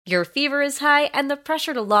Your fever is high, and the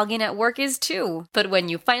pressure to log in at work is too. But when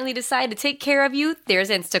you finally decide to take care of you, there's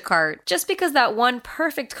Instacart. Just because that one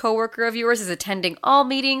perfect coworker of yours is attending all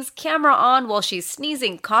meetings, camera on while she's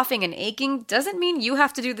sneezing, coughing, and aching, doesn't mean you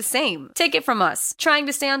have to do the same. Take it from us. Trying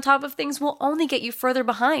to stay on top of things will only get you further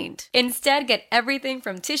behind. Instead, get everything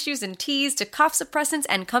from tissues and teas to cough suppressants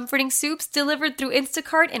and comforting soups delivered through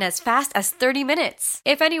Instacart in as fast as 30 minutes.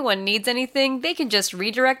 If anyone needs anything, they can just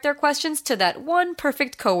redirect their questions to that one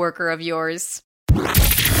perfect coworker of yours.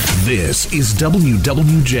 This is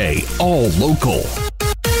WWJ All Local.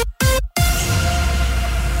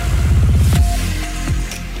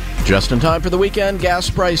 Just in time for the weekend, gas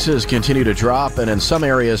prices continue to drop, and in some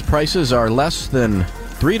areas, prices are less than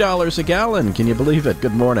 $3 a gallon. Can you believe it?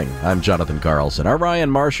 Good morning. I'm Jonathan Carlson. Our Ryan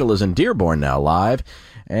Marshall is in Dearborn now live.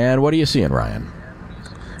 And what are you seeing, Ryan?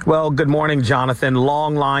 Well, good morning, Jonathan.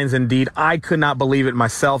 Long lines indeed. I could not believe it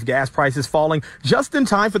myself. Gas prices falling just in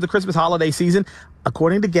time for the Christmas holiday season.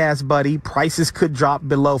 According to Gas Buddy, prices could drop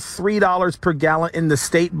below $3 per gallon in the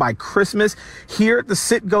state by Christmas. Here at the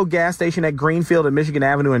Citgo gas station at Greenfield and Michigan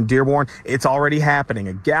Avenue in Dearborn, it's already happening.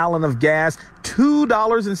 A gallon of gas,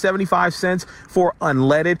 $2.75 for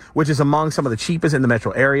unleaded, which is among some of the cheapest in the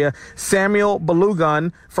metro area. Samuel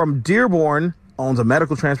Belugan from Dearborn owns a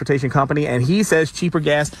medical transportation company, and he says cheaper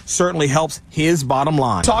gas certainly helps his bottom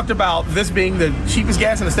line. Talked about this being the cheapest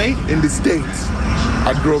gas in the state? In the States.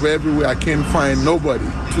 I drove everywhere. I can't find nobody.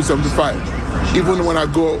 $2.75. Even when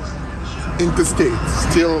I go interstate,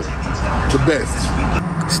 still the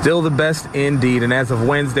best. Still the best indeed. And as of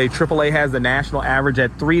Wednesday, AAA has the national average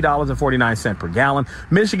at $3.49 per gallon.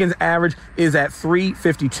 Michigan's average is at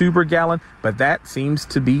 $3.52 per gallon, but that seems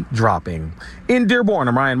to be dropping. In Dearborn,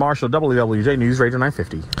 I'm Ryan Marshall, WWJ News Radio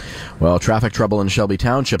 950. Well, traffic trouble in Shelby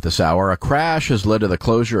Township this hour. A crash has led to the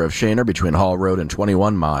closure of Shaner between Hall Road and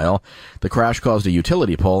 21 Mile. The crash caused a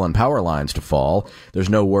utility pole and power lines to fall. There's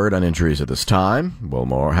no word on injuries at this time.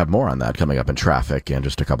 We'll have more on that coming up in traffic in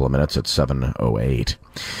just a couple of minutes at 7:08.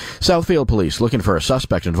 Southfield Police looking for a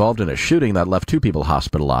suspect involved in a shooting that left two people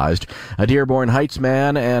hospitalized. A Dearborn Heights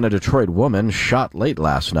man and a Detroit woman shot late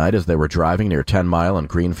last night as they were driving near 10 Mile and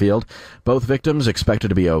Greenfield. Both victims expected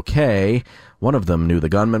to be okay. One of them knew the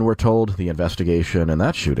gunman, we're told. The investigation in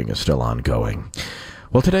that shooting is still ongoing.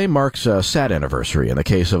 Well, today marks a sad anniversary in the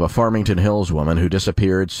case of a Farmington Hills woman who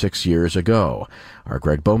disappeared 6 years ago. Our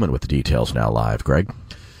Greg Bowman with the details now live. Greg?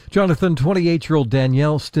 Jonathan, 28-year-old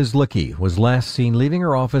Danielle Stislicki was last seen leaving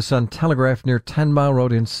her office on Telegraph near 10 Mile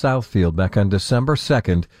Road in Southfield back on December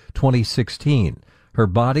 2nd, 2016. Her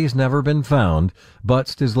body's never been found, but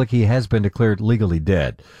Stislicki has been declared legally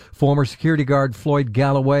dead. Former security guard Floyd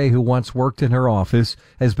Galloway, who once worked in her office,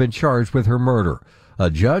 has been charged with her murder. A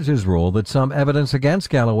judge has ruled that some evidence against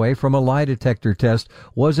Galloway from a lie detector test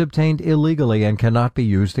was obtained illegally and cannot be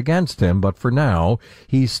used against him, but for now,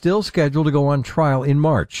 he's still scheduled to go on trial in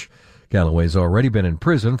March. Galloway's already been in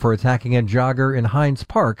prison for attacking a jogger in Hines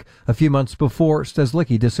Park a few months before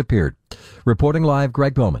Stislicki disappeared. Reporting live,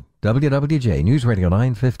 Greg Bowman, WWJ News Radio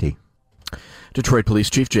 950. Detroit Police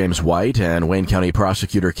Chief James White and Wayne County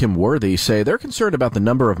Prosecutor Kim Worthy say they're concerned about the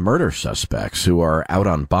number of murder suspects who are out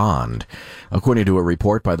on bond. According to a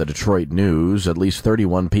report by the Detroit News, at least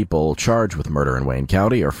 31 people charged with murder in Wayne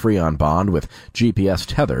County are free on bond with GPS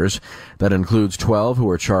tethers. That includes 12 who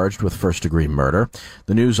are charged with first-degree murder.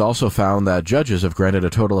 The News also found that judges have granted a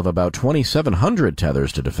total of about 2,700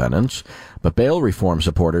 tethers to defendants, but bail reform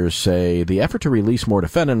supporters say the effort to release more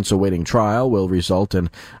defendants awaiting trial will result in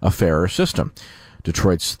a fairer system.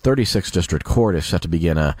 Detroit's 36th District Court is set to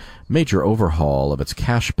begin a major overhaul of its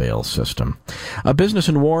cash bail system. A business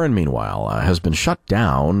in Warren, meanwhile, has been shut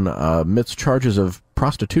down amidst charges of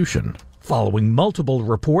prostitution. Following multiple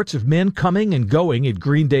reports of men coming and going at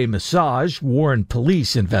Green Day Massage, Warren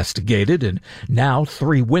Police investigated, and now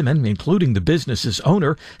 3 women, including the business's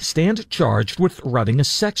owner, stand charged with running a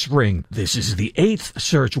sex ring. This is the 8th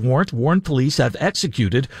search warrant Warren Police have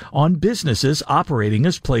executed on businesses operating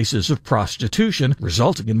as places of prostitution,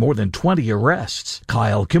 resulting in more than 20 arrests.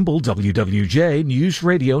 Kyle Kimball, WWJ News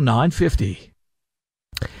Radio 950.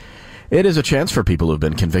 It is a chance for people who have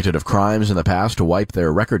been convicted of crimes in the past to wipe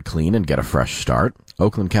their record clean and get a fresh start.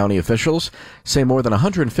 Oakland County officials say more than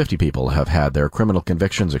 150 people have had their criminal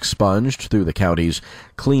convictions expunged through the county's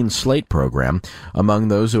Clean Slate program. Among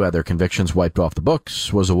those who had their convictions wiped off the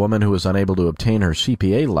books was a woman who was unable to obtain her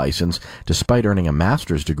CPA license despite earning a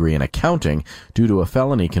master's degree in accounting due to a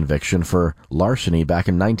felony conviction for larceny back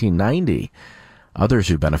in 1990. Others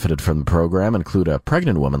who benefited from the program include a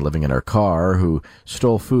pregnant woman living in her car who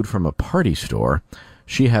stole food from a party store.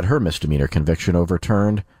 She had her misdemeanor conviction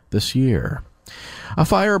overturned this year. A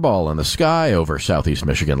fireball in the sky over southeast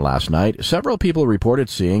Michigan last night. Several people reported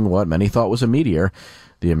seeing what many thought was a meteor.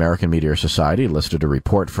 The American Meteor Society listed a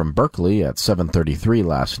report from Berkeley at 7:33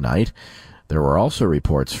 last night. There were also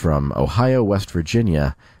reports from Ohio, West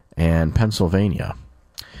Virginia, and Pennsylvania.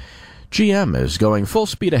 GM is going full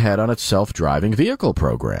speed ahead on its self-driving vehicle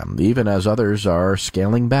program, even as others are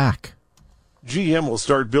scaling back. GM will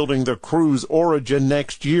start building the Cruise Origin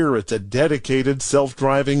next year. It's a dedicated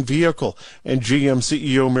self-driving vehicle. And GM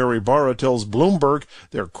CEO Mary Barra tells Bloomberg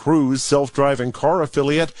their Cruise self-driving car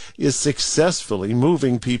affiliate is successfully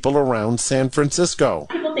moving people around San Francisco.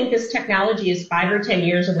 People think this technology is 5 or 10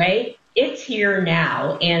 years away. It's here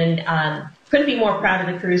now, and couldn't be more proud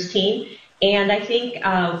of the Cruise team. And I think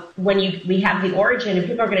when we have the Origin, and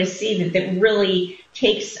people are going to see that it really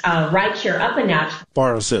takes rideshare up a notch.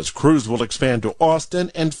 Barra says Cruise will expand to Austin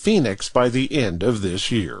and Phoenix by the end of this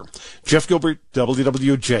year. Jeff Gilbert,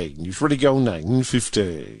 WWJ, News Radio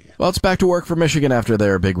 950. Well, it's back to work for Michigan after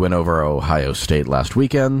their big win over Ohio State last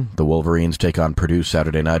weekend. The Wolverines take on Purdue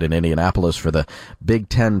Saturday night in Indianapolis for the Big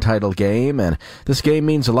Ten title game, and this game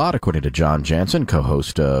means a lot, according to John Jansen,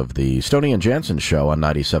 co-host of the Stoney and Jansen Show on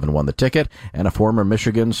 97.1 The Ticket, and a former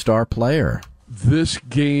Michigan star player. This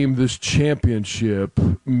game, this championship,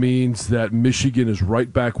 means that Michigan is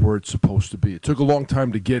right back where it's supposed to be. It took a long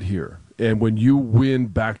time to get here. And when you win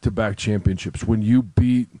back-to-back championships, when you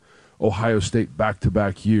beat Ohio State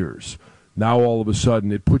back-to-back years, now all of a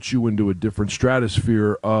sudden it puts you into a different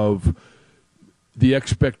stratosphere of the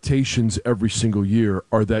expectations every single year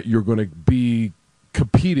are that you're going to be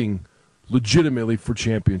competing legitimately for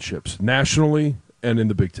championships, nationally and in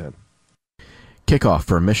the Big Ten. Kickoff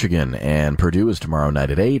for Michigan and Purdue is tomorrow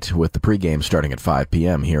night at 8, with the pregame starting at 5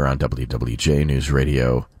 p.m. here on WWJ News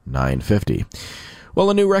Radio 950. Well,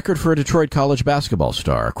 a new record for a Detroit College basketball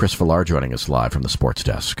star. Chris Villar joining us live from the sports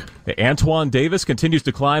desk. Antoine Davis continues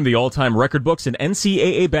to climb the all-time record books in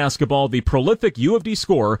NCAA basketball. The prolific U of D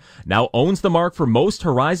scorer now owns the mark for most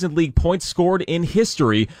Horizon League points scored in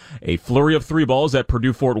history. A flurry of three balls at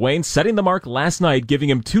Purdue Fort Wayne, setting the mark last night, giving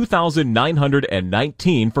him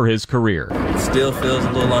 2,919 for his career. It still feels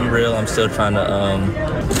a little unreal. I'm still trying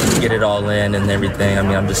to get it all in and everything. I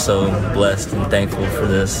mean, I'm just so blessed and thankful for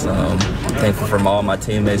this. Thankful for all my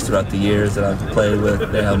teammates throughout the years that I've played with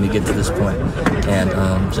that helped me get to this point, and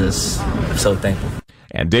just so thankful.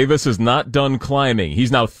 And Davis is not done climbing.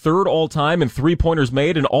 He's now third all-time in three-pointers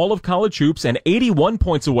made in all of college hoops and 81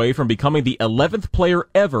 points away from becoming the 11th player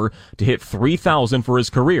ever to hit 3,000 for his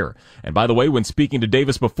career. And by the way, when speaking to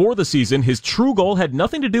Davis before the season, his true goal had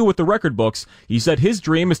nothing to do with the record books. He said his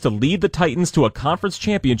dream is to lead the Titans to a conference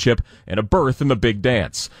championship and a berth in the Big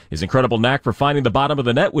Dance. His incredible knack for finding the bottom of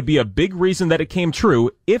the net would be a big reason that it came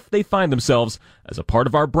true if they find themselves as a part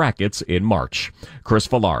of our brackets in March. Chris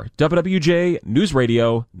Villar, WWJ News Radio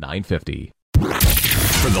 950.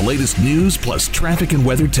 For the latest news plus traffic and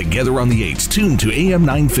weather together on the 8s, tune to AM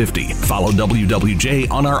 950. Follow WWJ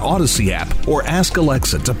on our Odyssey app or ask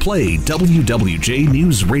Alexa to play WWJ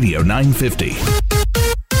News Radio 950.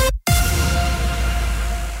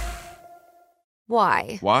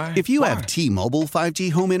 Why? Why? If you have T-Mobile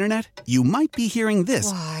 5G home internet, you might be hearing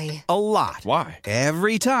this Why? a lot. Why?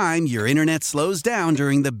 Every time your internet slows down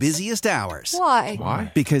during the busiest hours. Why?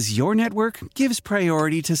 Why? Because your network gives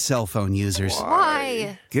priority to cell phone users.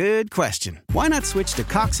 Why? Good question. Why not switch to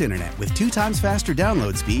Cox Internet with 2 times faster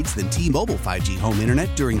download speeds than T-Mobile 5G home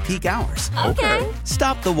internet during peak hours? Okay.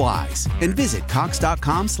 Stop the whys and visit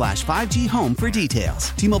cox.com/5G home for details.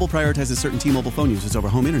 T-Mobile prioritizes certain T-Mobile phone users over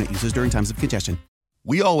home internet users during times of congestion.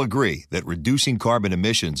 We all agree that reducing carbon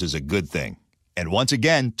emissions is a good thing. And once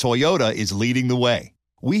again, Toyota is leading the way.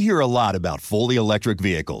 We hear a lot about fully electric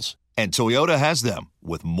vehicles, and Toyota has them,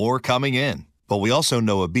 with more coming in. But we also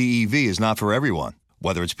know a BEV is not for everyone,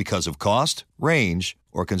 whether it's because of cost, range,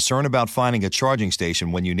 or concern about finding a charging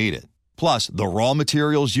station when you need it. Plus, the raw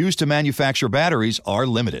materials used to manufacture batteries are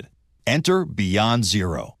limited. Enter Beyond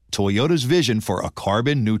Zero, Toyota's vision for a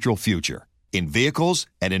carbon-neutral future. In vehicles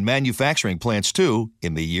and in manufacturing plants, too,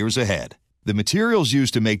 in the years ahead. The materials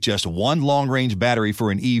used to make just one long-range battery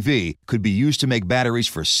for an EV could be used to make batteries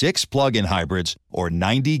for 6 plug-in hybrids or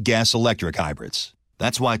 90 gas-electric hybrids.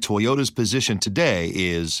 That's why Toyota's position today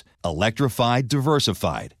is electrified,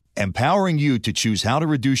 diversified, empowering you to choose how to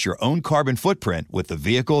reduce your own carbon footprint with the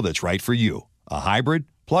vehicle that's right for you, a hybrid,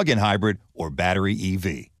 plug-in hybrid, or battery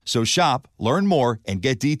EV. So shop, learn more, and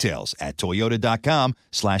get details at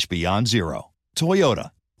toyota.com/beyond zero. Toyota,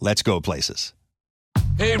 let's go places.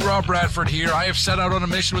 Hey, Rob Bradford here. I have set out on a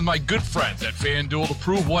mission with my good friends at FanDuel to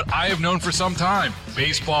prove what I have known for some time.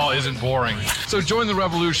 Baseball isn't boring. So join the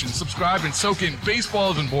revolution. Subscribe and soak in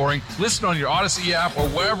Baseball Isn't Boring. Listen on your Odyssey app or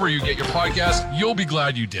wherever you get your podcast. You'll be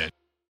glad you did.